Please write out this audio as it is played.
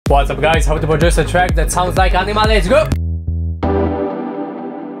What's up guys, how to produce a track that sounds like Anyma, let's go!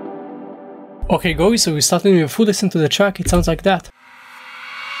 Okay guys, so we're starting with a full listen to the track, it sounds like that.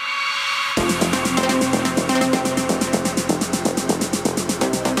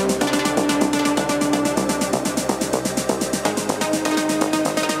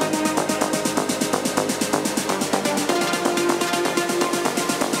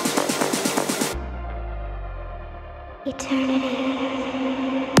 Eternity.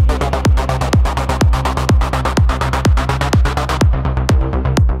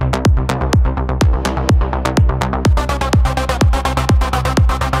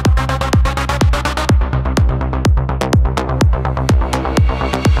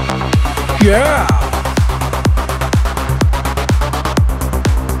 Yeah!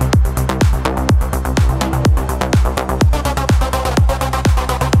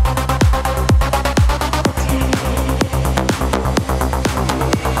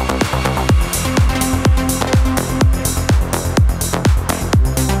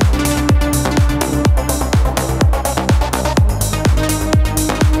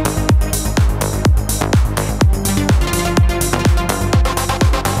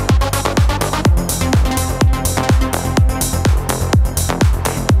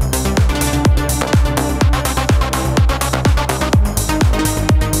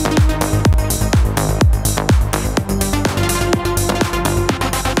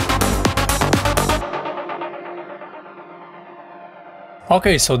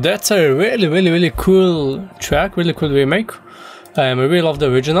 Okay, so that's a really cool track, really cool remake. I really love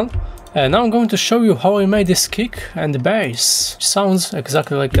the original. And now I'm going to show you how I made this kick and the bass. Sounds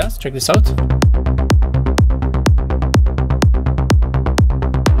exactly like that. Check this out.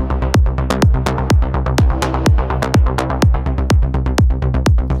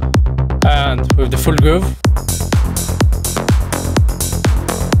 And with the full groove.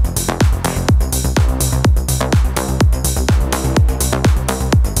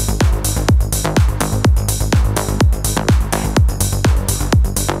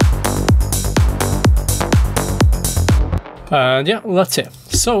 And yeah, that's it.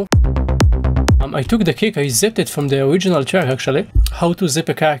 So I took the kick, I zipped it from the original track actually. How to zip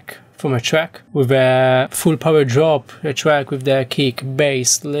a kick from a track with a full power drop, a track with the kick,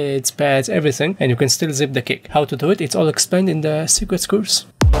 bass, leads, pads, everything, and you can still zip the kick. How to do it, it's all explained in the secrets course.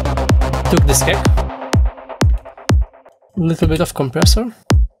 Took this kick, little bit of compressor,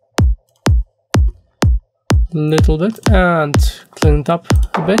 little bit, and clean it up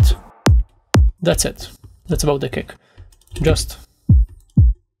a bit. That's it. That's about the kick. Just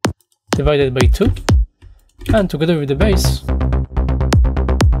divided by 2, and together with the bass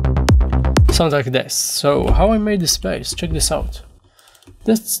sounds like this. So how I made this bass, check this out.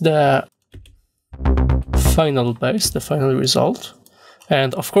 That's the final bass, the final result.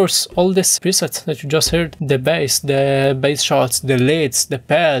 And of course all this presets that you just heard, the bass shots, the leads, the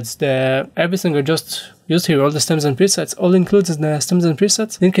pads, everything I just used here, all the stems and presets, all included in the stems and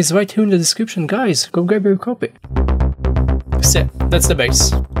presets. Link is right here in the description, guys, go grab your copy. So that's the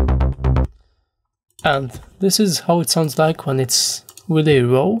bass, and this is how it sounds like when it's really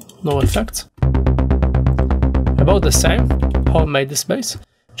raw, no effects. About the same how I made this bass.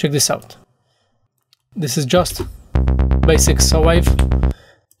 Check this out. This is just basic saw wave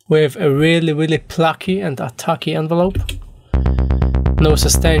with a really plucky and attacky envelope. No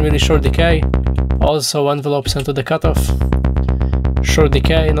sustain, really short decay. Also envelopes into the cutoff. Short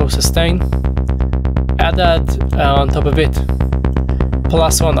decay, no sustain. Added on top of it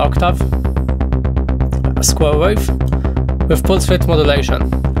 +1 octave, a square wave with pulse width modulation.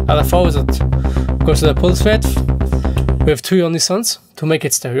 LFO goes to the pulse width with 2 unisons to make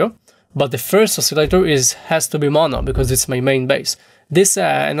it stereo, but the first oscillator has to be mono because it's my main bass. This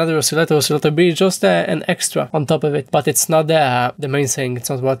another oscillator B, is just an extra on top of it, but it's not the main thing, it's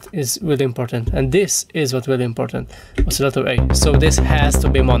not what is really important, and this is what's really important, oscillator A, so this has to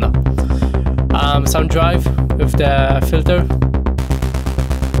be mono. Sound drive with the filter.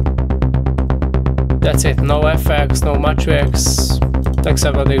 That's it, no FX, no matrix,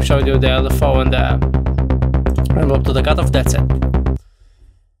 except for they showed you the LFO and the envelope to the cutoff, that's it.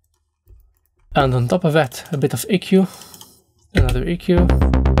 And on top of that, a bit of EQ, another EQ.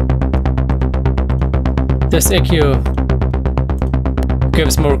 This EQ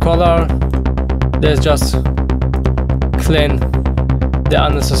gives more color, this just clean the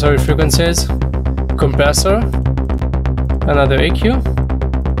unnecessary frequencies. Compressor, another EQ,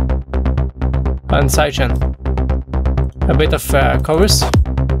 and sidechain. A bit of chorus,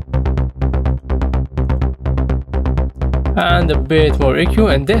 and a bit more EQ,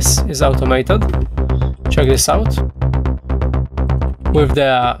 and this is automated. Check this out. with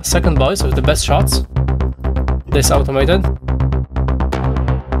the second voice, with the best shots. This automated.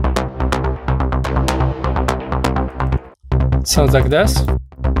 Sounds like this.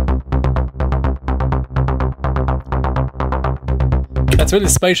 That's really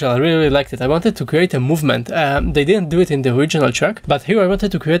spatial, I really liked it. I wanted to create a movement. They didn't do it in the original track, but here I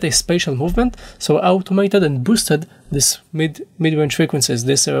wanted to create a spatial movement, so I automated and boosted this mid-range frequencies,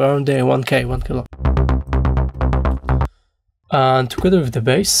 this around the 1K, 1 kilo. And together with the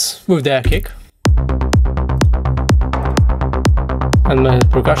bass, with the kick, and my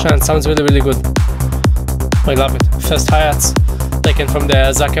percussion, it sounds really, really good. I love it. First hi-hats, taken from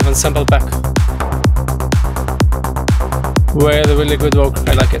the Zack sample pack. Really, really good work.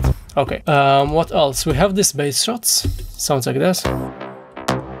 I like it. Okay. What else? We have this bass shots. Sounds like this.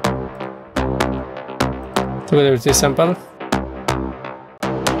 Together with this sample.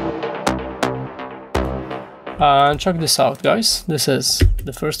 And check this out, guys. This is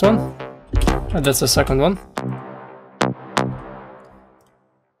the first one. And that's the second one.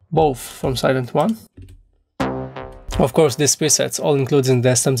 Both from Silent One. Of course, these presets all included in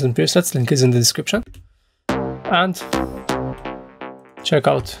the stems and presets. Link is in the description. And check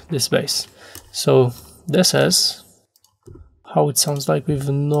out this bass. So this is how it sounds like with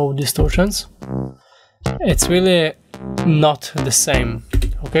no distortions. It's really not the same,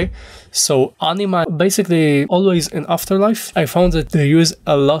 okay? So Anyma, basically always in Afterlife, I found that they use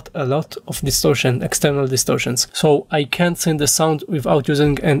a lot of distortion, external distortions. So I can't send the sound without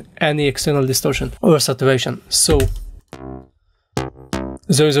using any external distortion or saturation. So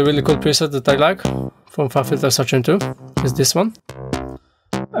there is a really cool preset that I like from FabFilter Session 2, is this one.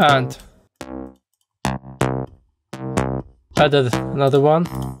 And added another one,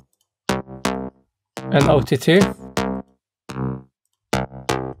 an OTT,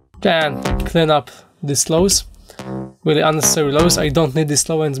 then clean up these lows, really unnecessary lows. I don't need these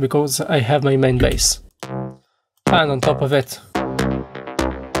low ends because I have my main bass. And on top of it,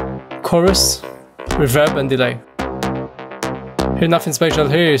 chorus, reverb and delay. Here nothing special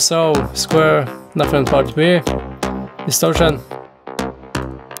here, so square, nothing on part B, distortion.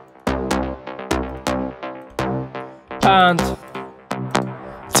 And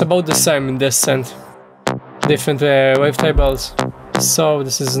it's about the same in this end. Different wavetables. So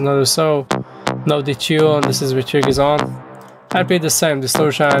this is another so. No detune, this is retrig is on. I repeat the same,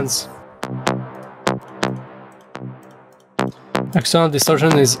 distortions. External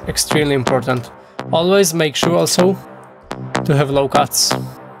distortion is extremely important. Always make sure also to have low cuts.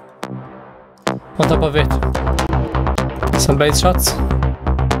 On top of it, some bass shots.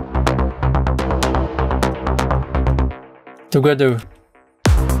 Together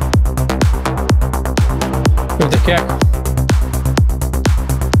with the kick.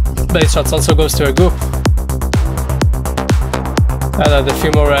 Bass shots also goes to a group. Added a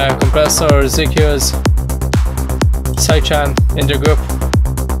few more compressors, EQs, sidechain in the group.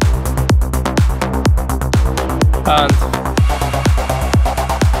 And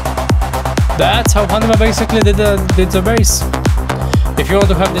that's how Anyma basically did the bass. If you want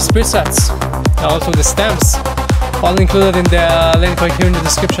to have these presets, and also the stems, all included in the link right here in the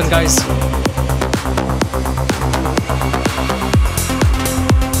description, guys.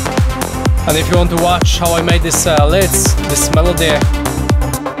 And if you want to watch how I made this leads, this melody,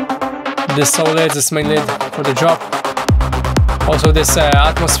 this soul leads, this main lead for the drop, also this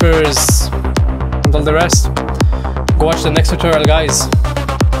atmospheres and all the rest, go watch the next tutorial, guys.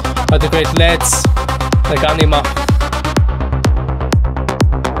 How to create leads like Anyma.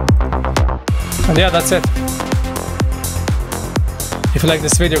 And yeah, that's it. If you like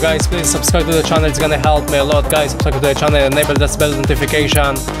this video, guys, please subscribe to the channel. It's gonna help me a lot, guys. Subscribe to the channel, enable that bell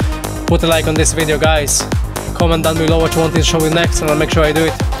notification. Put a like on this video, guys. Comment down below what you want to show you next, and I'll make sure I do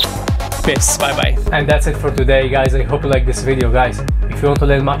it. Peace, bye bye. And that's it for today, guys. I hope you like this video, guys. If you want to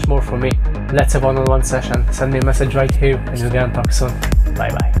learn much more from me, let's have a one-on-one session. Send me a message right here, and we're gonna talk soon.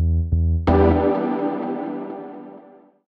 Bye bye.